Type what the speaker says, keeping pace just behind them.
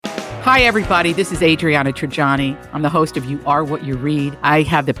Hi, everybody. This is Adriana Trajani. I'm the host of You Are What You Read. I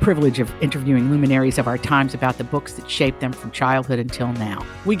have the privilege of interviewing luminaries of our times about the books that shaped them from childhood until now.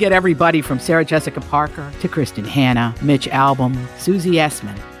 We get everybody from Sarah Jessica Parker to Kristen Hanna, Mitch Albom, Susie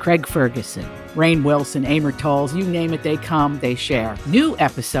Essman, Craig Ferguson, Rainn Wilson, Amor Tolls, you name it, they come, they share. New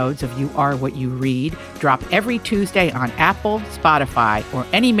episodes of You Are What You Read drop every Tuesday on Apple, Spotify, or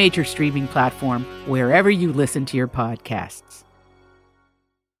any major streaming platform wherever you listen to your podcasts.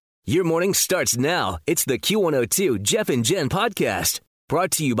 Your morning starts now. It's the Q102 Jeff and Jen podcast, brought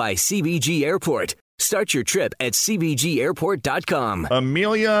to you by CBG Airport. Start your trip at CBGAirport.com.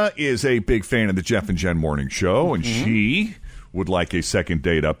 Amelia is a big fan of the Jeff and Jen morning show, and she would like a second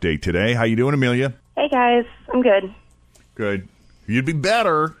date update today. How you doing, Amelia? Hey, guys. I'm good. Good. You'd be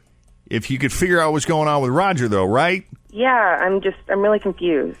better if you could figure out what's going on with Roger, though, right? Yeah, I'm really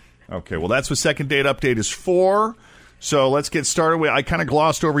confused. Okay, well, that's what second date update is for. So let's get started. I kind of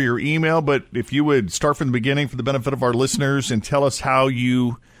glossed over your email, but if you would start from the beginning for the benefit of our listeners and tell us how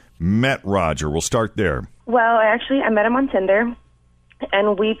you met Roger. We'll start there. Well, I met him on Tinder,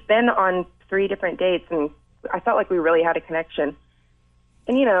 and we've been on 3 different dates, and I felt like we really had a connection.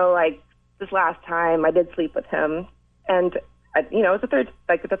 And, this last time I did sleep with him, and, it was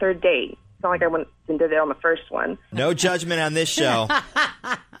the third date. It's not like I went and did it on the first one. No judgment on this show.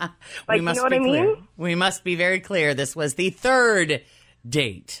 You know what I mean? We must be very clear. This was the third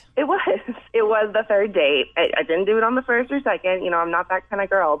date. It was. It was the third date. I didn't do it on the first or second. I'm not that kind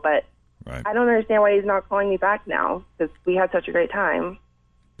of girl, but right. I don't understand why he's not calling me back now, because we had such a great time.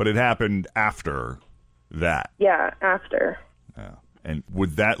 But it happened after that. Yeah, after. And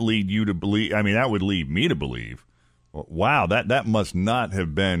would that lead you to believe? I mean, that would lead me to believe. Wow, that must not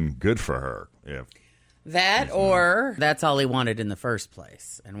have been good for her. If Or that's all he wanted in the first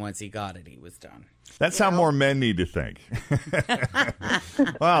place, and once he got it, he was done. That's how more men need to think.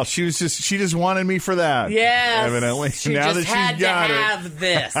 Wow, she just wanted me for that. Yes, evidently. She now just that had she's got to it. have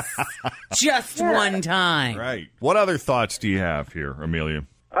this just one time. Right. What other thoughts do you have here, Amelia?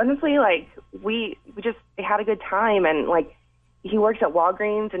 Honestly, we just had a good time, and he works at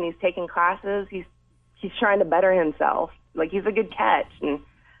Walgreens and he's taking classes. He's trying to better himself. He's a good catch, and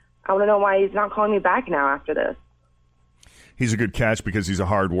I want to know why he's not calling me back now after this. He's a good catch because he's a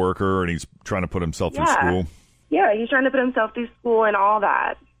hard worker and he's trying to put himself through school. Yeah, he's trying to put himself through school and all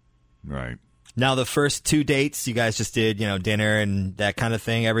that. Right. Now, the first 2 dates you guys just did, dinner and that kind of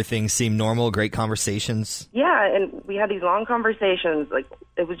thing, everything seemed normal, great conversations. Yeah, and we had these long conversations.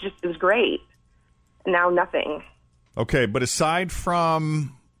 It was great. And now nothing. Okay, but aside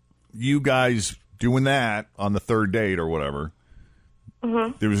from you guys doing that on the third date or whatever,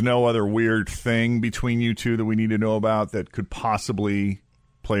 there was no other weird thing between you two that we need to know about that could possibly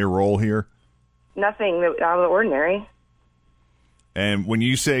play a role here? Nothing out of the ordinary. And when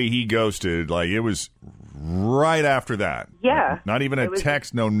you say he ghosted, it was right after that. Yeah. Not even a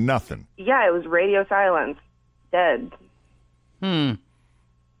text, no nothing. Yeah, it was radio silence. Dead.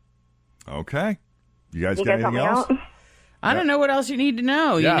 Okay. You guys You got guys help anything me else? out? I don't know what else you need to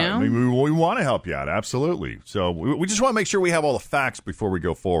know, Yeah, you know? I mean, we want to help you out, absolutely. So we just want to make sure we have all the facts before we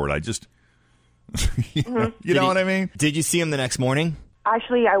go forward. I just, you know what I mean? Did you see him the next morning?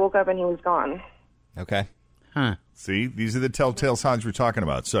 Actually, I woke up and he was gone. Okay. Huh. See, these are the telltale signs we're talking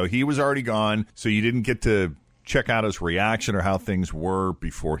about. So he was already gone, so you didn't get to check out his reaction or how things were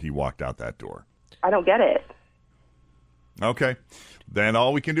before he walked out that door. I don't get it. Okay. Then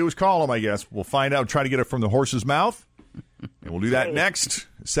all we can do is call him, I guess. We'll find out, try to get it from the horse's mouth. And we'll do that next.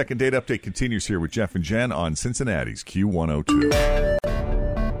 Second date update continues here with Jeff and Jen on Cincinnati's Q102.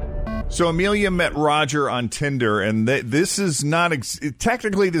 So Amelia met Roger on Tinder, and this is not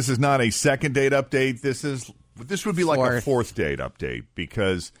technically this is not a second date update. This would be like a fourth date update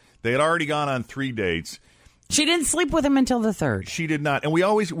because they had already gone on 3 dates. She didn't sleep with him until the third. She did not, and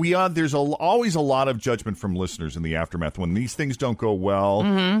there's always a lot of judgment from listeners in the aftermath when these things don't go well.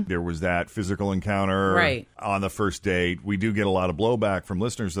 There was that physical encounter on the first date. We do get a lot of blowback from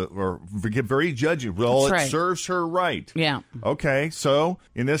listeners that get very judgy. Well, it serves her right. Yeah. Okay, so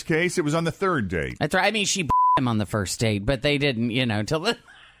in this case, it was on the third date. That's right. I mean, she him on the first date, but they didn't, till the.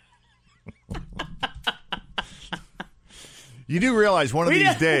 You do realize one of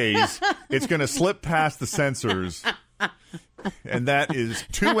these days it's going to slip past the censors, and that is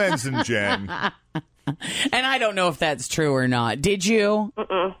 2 ends in Jen. And I don't know if that's true or not. Did you?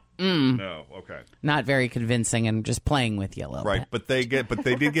 No. Okay. Not very convincing, and just playing with you a little bit. But they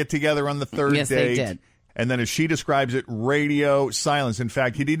did get together on the third Yes, date. they did. And then, as she describes it, radio silence. In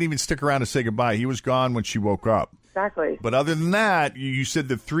fact, he didn't even stick around to say goodbye. He was gone when she woke up. Exactly. But other than that, you said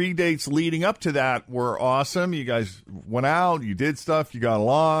the 3 dates leading up to that were awesome. You guys went out, you did stuff, you got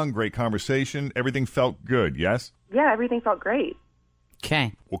along, great conversation. Everything felt good, yes? Yeah, everything felt great.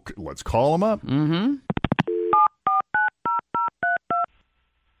 Okay. Well, let's call him up. Mm-hmm.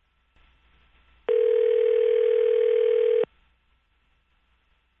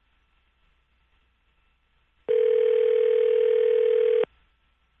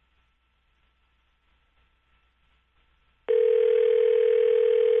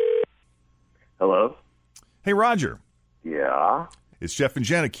 Hello? Hey, Roger. Yeah? It's Jeff and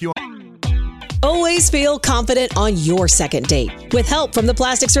Jen at Q. Always feel confident on your second date. With help from the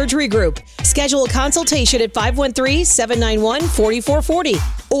Plastic Surgery Group. Schedule a consultation at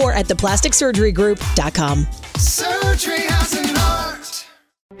 513-791-4440 or at theplasticsurgerygroup.com. Surgery has an art.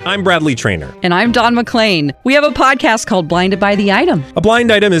 I'm Bradley Trainer. And I'm Don McClain. We have a podcast called Blinded by the Item. A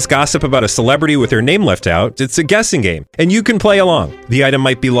blind item is gossip about a celebrity with their name left out. It's a guessing game, and you can play along. The item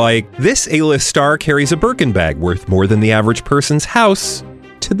might be like, this A-list star carries a Birkin bag worth more than the average person's house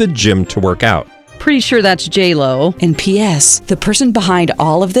to the gym to work out. Pretty sure that's J-Lo. And P.S. the person behind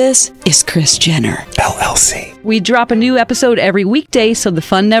all of this is Kris Jenner, LLC. We drop a new episode every weekday so the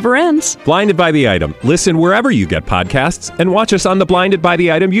fun never ends. Blinded by the Item. Listen wherever you get podcasts and watch us on the Blinded by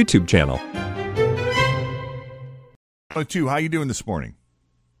the Item YouTube channel. How you doing this morning?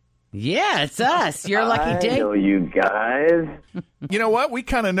 Yeah, it's us. You're a lucky I know you guys. You know what? We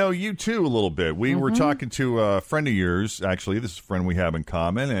kind of know you, too, a little bit. We were talking to a friend of yours, actually. This is a friend we have in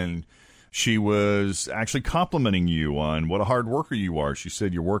common, and she was actually complimenting you on what a hard worker you are. She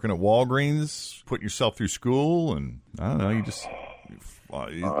said you're working at Walgreens, putting yourself through school, and I don't know, you just...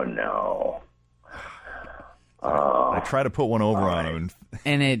 Oh, no. I try to put one over on them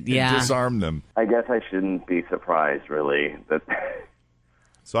and disarm them. I guess I shouldn't be surprised, really.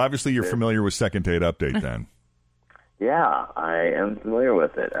 So obviously you're familiar with Second Date Update then. Yeah, I am familiar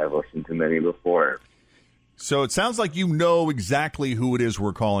with it. I've listened to many before. So it sounds like you know exactly who it is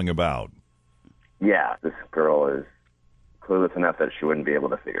we're calling about. Yeah, this girl is clueless enough that she wouldn't be able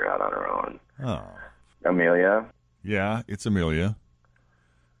to figure it out on her own. Oh. Amelia? Yeah, it's Amelia.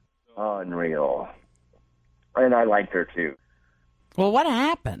 Unreal. And I liked her, too. Well, what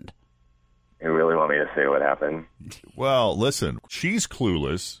happened? You really want me to say what happened? Well, listen, she's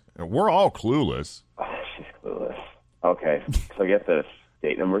clueless. We're all clueless. Oh, she's clueless. Okay, so get this.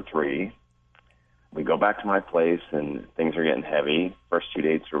 Date number 3. We go back to my place, and things are getting heavy. First 2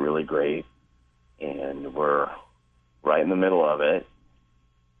 dates were really great, and we're right in the middle of it,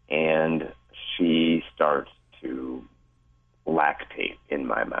 and she starts to lactate in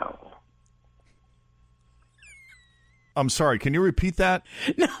my mouth. I'm sorry, can you repeat that?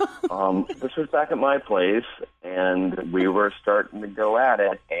 No. This was back at my place, and we were starting to go at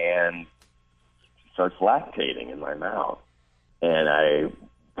it, and she starts lactating in my mouth. And I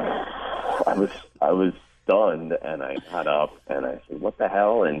was stunned, and I got up, and I said, what the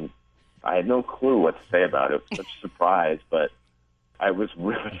hell? And I had no clue what to say about it. It was such a surprise, but I was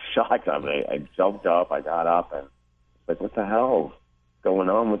really shocked. I mean, I jumped up, I got up, and like, what the hell is going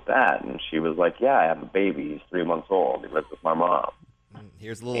on with that? And she was like, yeah, I have a baby. He's 3 months old. He lives with my mom.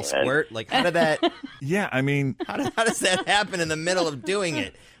 Here's a little squirt. Like, how did that... Yeah, I mean... How does that happen in the middle of doing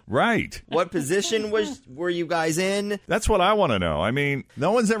it? Right. What position were you guys in? That's what I want to know. I mean,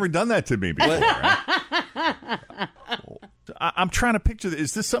 no one's ever done that to me before. Right? I'm trying to picture this.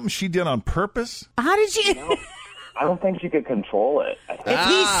 Is this something she did on purpose? How did you... No, I don't think she could control it. If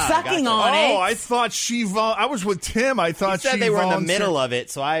he's sucking on it... Oh, I thought she... I was with Tim. I thought he said she they were in the volunteered. middle of it,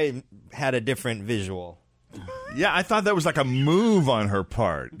 so I had a different visual. Yeah, I thought that was like a move on her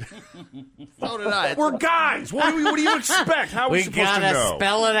part. So did I. We're guys. What do you expect? How are we supposed to gotta know?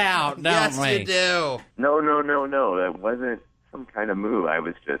 spell it out, don't Yes, we? you do. No. That wasn't some kind of move. I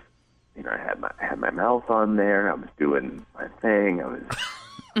was just, I had my mouth on there. I was doing my thing. I was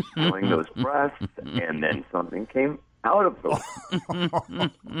feeling those breasts, and then something came out of them.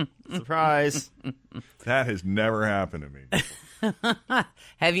 Surprise. That has never happened to me.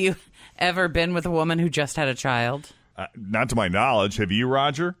 Have you ever been with a woman who just had a child? Not to my knowledge. Have you,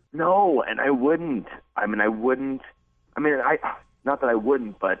 Roger? No, and I wouldn't. Not that I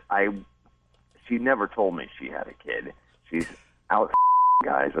wouldn't, but she never told me she had a kid. She's out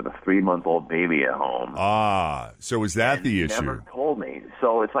guys with a 3-month-old baby at home. Ah, so is that the issue? Never told me.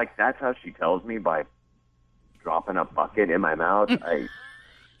 So it's like that's how she tells me, by dropping a bucket in my mouth.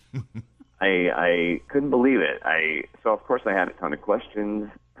 I couldn't believe it. So of course I had a ton of questions.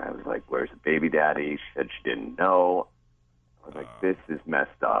 I was like, "Where's the baby daddy?" She said she didn't know. I was like, "This is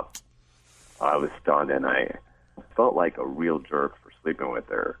messed up." I was stunned, and I felt like a real jerk for sleeping with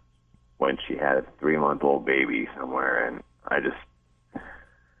her when she had a 3-month-old baby somewhere, and I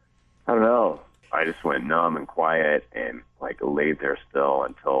don't know. I just went numb and quiet and like laid there still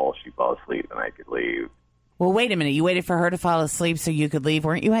until she fell asleep and I could leave. Well, wait a minute. You waited for her to fall asleep so you could leave.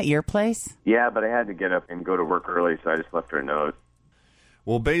 Weren't you at your place? Yeah, but I had to get up and go to work early, so I just left her a note.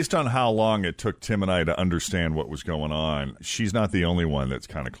 Well, based on how long it took Tim and I to understand what was going on, she's not the only one that's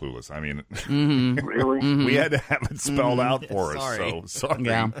kind of clueless. I mean, Really? we had to have it spelled out for us. So sorry.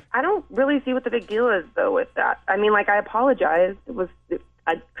 Yeah. I don't really see what the big deal is, though, with that. I mean, like, I apologized.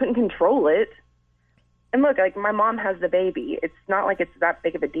 I couldn't control it. And look, like, my mom has the baby. It's not like it's that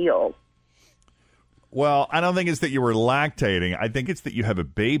big of a deal. Well, I don't think it's that you were lactating. I think it's that you have a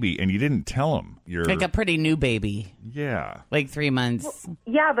baby and you didn't tell him. You're Like a pretty new baby. Yeah. Like 3 months. Well,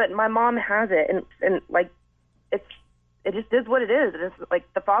 yeah, but my mom has it, and like, it just is what it is. It's like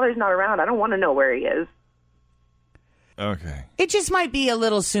the father's not around. I don't want to know where he is. Okay. It just might be a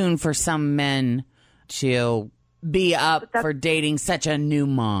little soon for some men to be up for dating such a new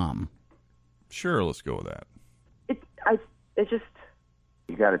mom. Sure, let's go with that. It's just.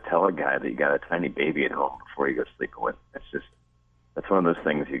 You got to tell a guy that you got a tiny baby at home before you go sleep with. That's one of those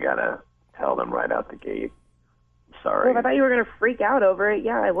things you got to tell them right out the gate. I'm sorry. Well, if I thought you were going to freak out over it,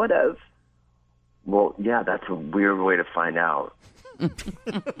 yeah, I would have. Well, yeah, that's a weird way to find out.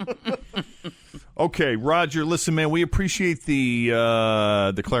 Okay, Roger, listen, man, we appreciate the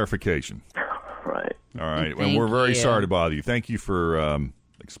clarification. Right. All right. Thank And we're very you. sorry to bother you. Thank you for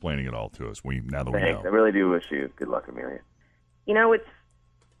explaining it all to us. Now that we Thanks. I know. really do wish you good luck, Amelia. You know, it's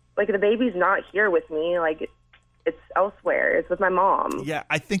like the baby's not here with me. Like, it's elsewhere. It's with my mom. Yeah,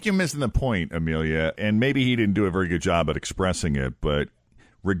 I think you're missing the point, Amelia, and maybe he didn't do a very good job at expressing it, but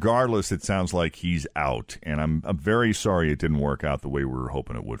regardless, it sounds like he's out, and I'm very sorry it didn't work out the way we were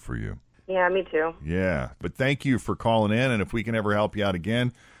hoping it would for you. Yeah, me too. Yeah, but thank you for calling in, and if we can ever help you out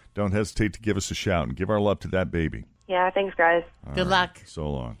again, don't hesitate to give us a shout and give our love to that baby. Yeah, thanks, guys. Good luck. So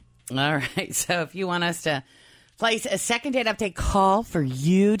long. All right. So if you want us to place a second date update call for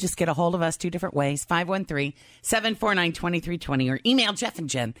you, just get a hold of us 2 different ways, 513-749-2320, or email Jeff and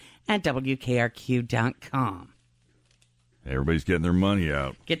Jen at WKRQ.com. Everybody's getting their money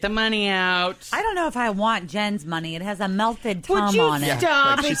out. Get the money out. I don't know if I want Jen's money. It has a melted Would Tom you on it.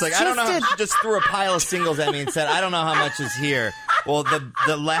 stop? Like, she's It's like, I don't know. just She just threw a pile of singles at me and said, I don't know how much is here. Well,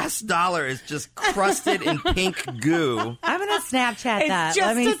 the last dollar is just crusted in pink goo. I'm going to Snapchat It's that. just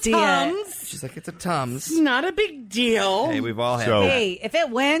Let me a see Tums. She's like, it's a Tums. It's not a big deal. Hey, we've all had So- that. Hey, if it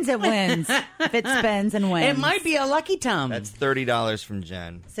wins, it wins. If it spins and wins. It might be a lucky Tums. That's $30 from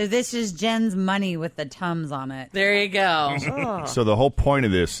Jen. So this is Jen's money with the Tums on it. There you go. So the whole point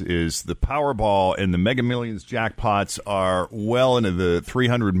of this is the Powerball and the Mega Millions jackpots are well into the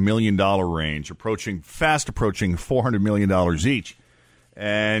 $300 million range, fast approaching $400 million each.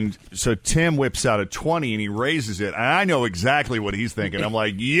 And so Tim whips out a 20 and he raises it. And I know exactly what he's thinking. I'm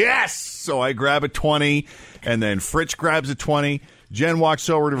like, yes! So I grab a 20 and then Fritz grabs a 20. Jen walks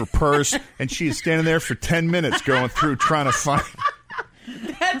over to her purse and she is standing there for 10 minutes going through trying to find...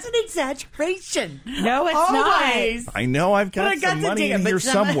 That's an exaggeration. No, it's Always. I know I've got But I got some to money dig in it, here but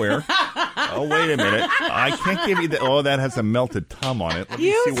some- somewhere. Oh, wait a minute. I can't give you that. Oh, that has a melted Tum on it. Let me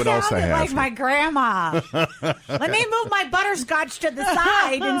You see what else I sounded have. like my grandma. Let me move my butterscotch to the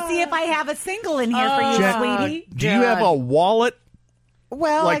side and see if I have a single in here for you, Jen, sweetie. do you have a wallet?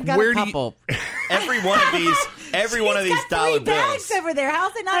 Well, Like, I got where a do you- couple. Every one of these She's got dollar 3 bags bills. over there.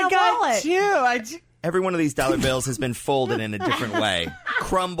 How's it I not a got wallet? you. Every one of these dollar bills has been folded in a different way.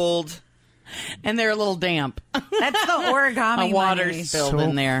 Crumbled. And they're a little damp. That's the origami A water money. spilled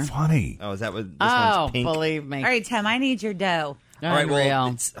in there. Funny. Oh, is that what this Oh, one's pink? believe me. All right, Tim, I need your dough. All right, well,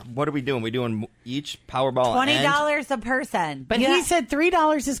 Unreal. what are we doing? We doing each Powerball and $20 a person. But Yeah. he said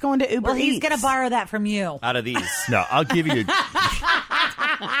 $3 is going to Uber well, he's Eats. going to borrow that from you. out of these. No, I'll give you.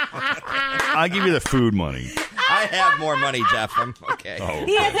 I'll give you the food money. I have more money, Jeff. I'm okay. Oh,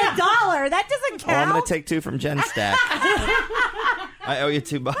 He has $1. That doesn't Oh, I'm count. going to take 2 from Jen's stack. I owe you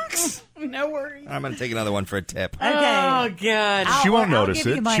 $2. No worries. I'm going to take another one for a tip. Okay. Oh, God. She won't I'll notice give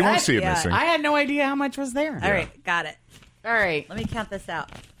you it. mine. She won't see it Yeah. missing. I had no idea how much was there. All right, got it. All right. Let me count this out.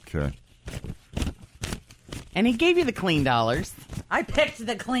 Okay. And he gave you the clean dollars. I picked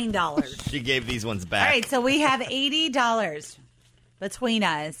the clean dollars. She gave these ones All back. right, so we have $80 between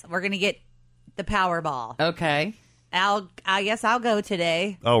us. We're going to get the Powerball. Okay. I guess I'll go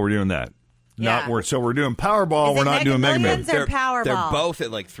today. Oh, we're doing that. Yeah. So we're doing Powerball. Is We're it not doing Mega Millions Millions. or Powerball? They're both at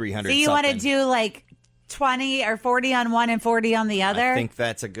like 300 So you want to do like 20 or 40 on one and 40 on the other? I think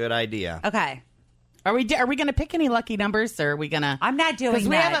that's a good idea. Okay. Are we going to pick any lucky numbers, or are we going to? I'm not doing 'Cause that.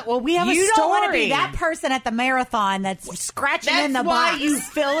 we have a You story. don't want to be that person at the marathon that's scratching in the That's why box. you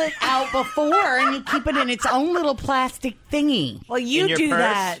fill it out before and you keep it in its own little plastic thingy. Well, you In your do purse?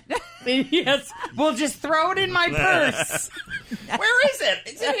 that. Yes, we'll just throw it in my purse. Where is it?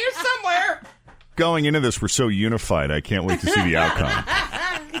 It's in here somewhere. Going into this, we're so unified. I can't wait to see the outcome.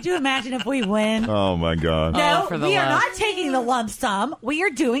 Could you imagine if we win? Oh, my God. No, for the we are love. not taking the lump sum. We are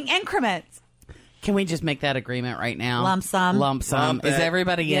doing increments. Can we just make that agreement right now? Lump sum. Lump sum. Lump Is it.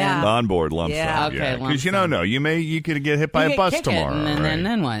 everybody Yeah. in? On board lump Yeah. sum. Okay, lump Because you sum. don't know. You could get hit by You a bus kick it, tomorrow. and right?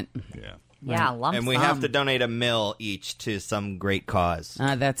 then what? Yeah. Yeah, lump And we sum. have to donate $1 million each to some great cause.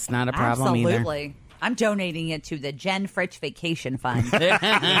 That's not a problem Absolutely. I'm donating it to the Jen Fritch Vacation Fund.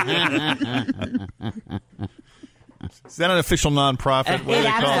 Is that an official nonprofit? What do It they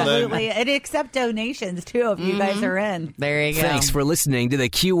call that? absolutely. It accepts donations, too, if you guys are in. There you go. Thanks for listening to the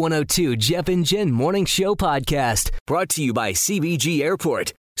Q102 Jeff and Jen Morning Show podcast, brought to you by CBG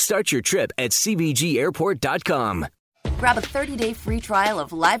Airport. Start your trip at CBGAirport.com. Grab a 30-day free trial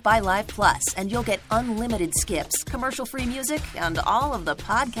of Live by Live Plus, and you'll get unlimited skips, commercial-free music, and all of the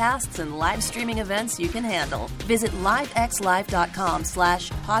podcasts and live streaming events you can handle. Visit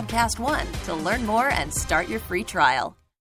livexlive.com/podcast1 to learn more and start your free trial.